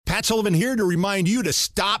Matt Sullivan here to remind you to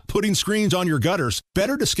stop putting screens on your gutters.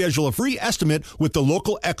 Better to schedule a free estimate with the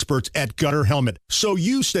local experts at Gutter Helmet so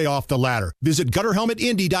you stay off the ladder. Visit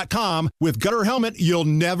GutterHelmetIndy.com. With Gutter Helmet, you'll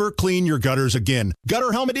never clean your gutters again.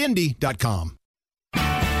 GutterHelmetIndy.com.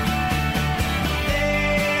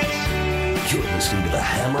 You're listening to the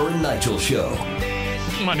Hammer and Nigel Show.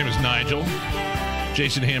 My name is Nigel.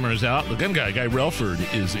 Jason Hammer is out. The gun guy, Guy Relford,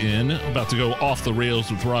 is in. About to go off the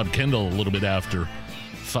rails with Rob Kendall a little bit after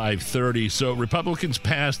 5:30. So Republicans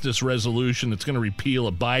passed this resolution that's going to repeal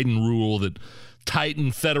a Biden rule that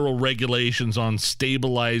tightened federal regulations on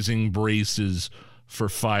stabilizing braces for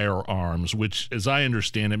firearms, which, as I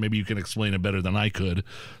understand it, maybe you can explain it better than I could,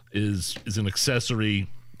 is an accessory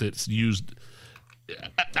that's used.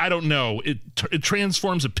 I don't know. It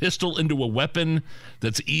transforms a pistol into a weapon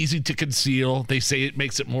that's easy to conceal. They say it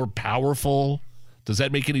makes it more powerful. Does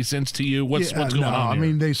that make any sense to you? What's going on here? I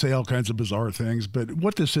mean, they say all kinds of bizarre things, but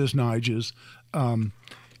what this is, Nige, is,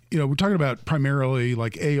 we're talking about primarily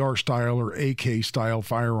like AR style or AK style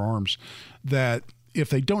firearms that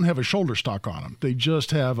if they don't have a shoulder stock on them, they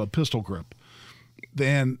just have a pistol grip.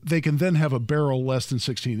 Then they can then have a barrel less than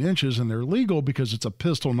 16 inches, and they're legal because it's a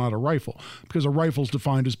pistol, not a rifle, because a rifle is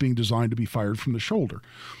defined as being designed to be fired from the shoulder.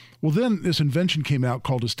 Well, then this invention came out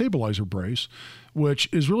called a stabilizer brace, which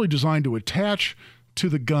is really designed to attach to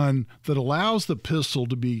the gun that allows the pistol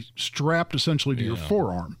to be strapped essentially to your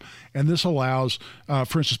forearm. And this allows,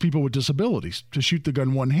 for instance, people with disabilities to shoot the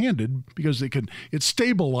gun one-handed because it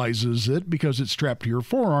stabilizes it because it's strapped to your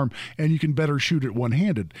forearm, and you can better shoot it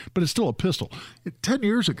one-handed. But it's still a pistol. 10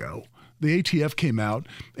 years ago, the ATF came out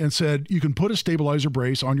and said you can put a stabilizer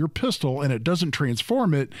brace on your pistol and it doesn't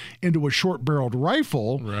transform it into a short-barreled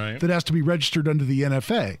rifle that has to be registered under the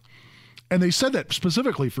NFA. And they said that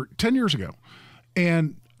specifically for 10 years ago.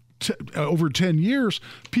 And over 10 years,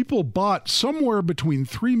 people bought somewhere between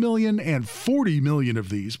 3 million and 40 million of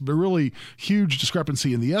these, but really huge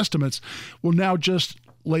discrepancy in the estimates. Well, now just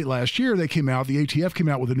late last year, the ATF came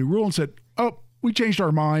out with a new rule and said, we changed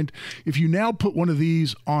our mind. If you now put one of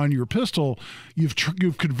these on your pistol, you've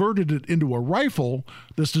converted it into a rifle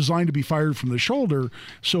that's designed to be fired from the shoulder.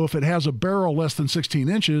 So if it has a barrel less than 16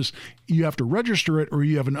 inches, you have to register it, or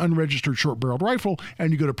you have an unregistered short-barreled rifle,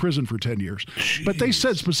 and you go to prison for 10 years. Jeez. But they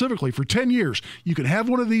said specifically for 10 years, you can have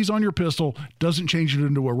one of these on your pistol, doesn't change it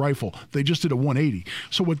into a rifle. They just did a 180.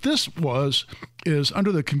 So what this is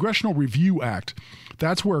under the Congressional Review Act,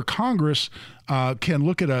 that's where Congress can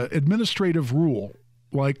look at an administrative rule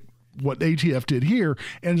like what ATF did here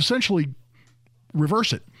and essentially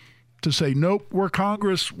reverse it to say, nope, we're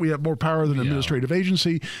Congress. We have more power than an administrative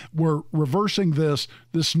agency. We're reversing this.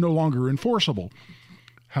 This is no longer enforceable.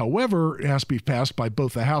 However, it has to be passed by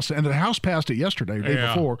both the House, and the House passed it yesterday, the day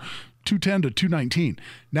before, 210 to 219.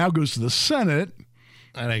 Now goes to the Senate,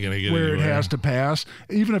 where it has to pass.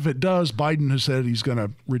 Even if it does, Biden has said he's going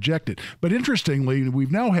to reject it. But interestingly,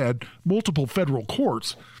 we've now had multiple federal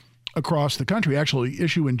courts across the country actually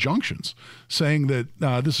issue injunctions saying that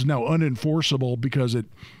this is now unenforceable because it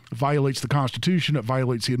violates the Constitution, it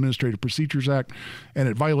violates the Administrative Procedures Act, and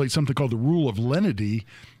it violates something called the rule of lenity,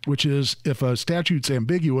 which is if a statute's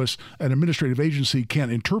ambiguous, an administrative agency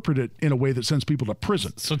can't interpret it in a way that sends people to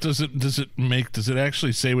prison. So does it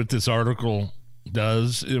actually say what this article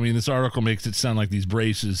does? I mean, this article makes it sound like these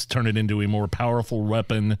braces turn it into a more powerful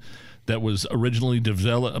weapon that was originally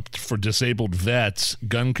developed for disabled vets.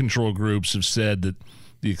 Gun control groups have said that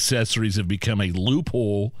the accessories have become a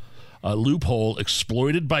loophole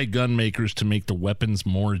exploited by gun makers to make the weapons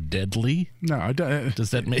more deadly. No, does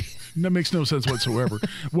that make that makes no sense whatsoever.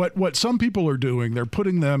 What some people are doing, they're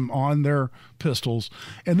putting them on their pistols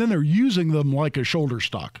and then they're using them like a shoulder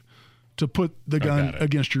stock to put the gun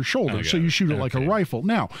against your shoulder. So you shoot it like a rifle.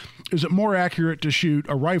 Now, is it more accurate to shoot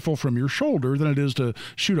a rifle from your shoulder than it is to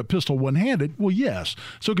shoot a pistol one-handed? Well, yes.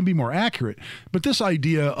 So it can be more accurate. But this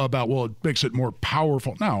idea about, it makes it more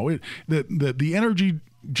powerful. No, the energy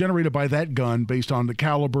generated by that gun based on the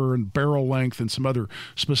caliber and barrel length and some other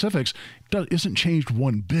specifics isn't changed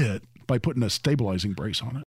one bit by putting a stabilizing brace on it.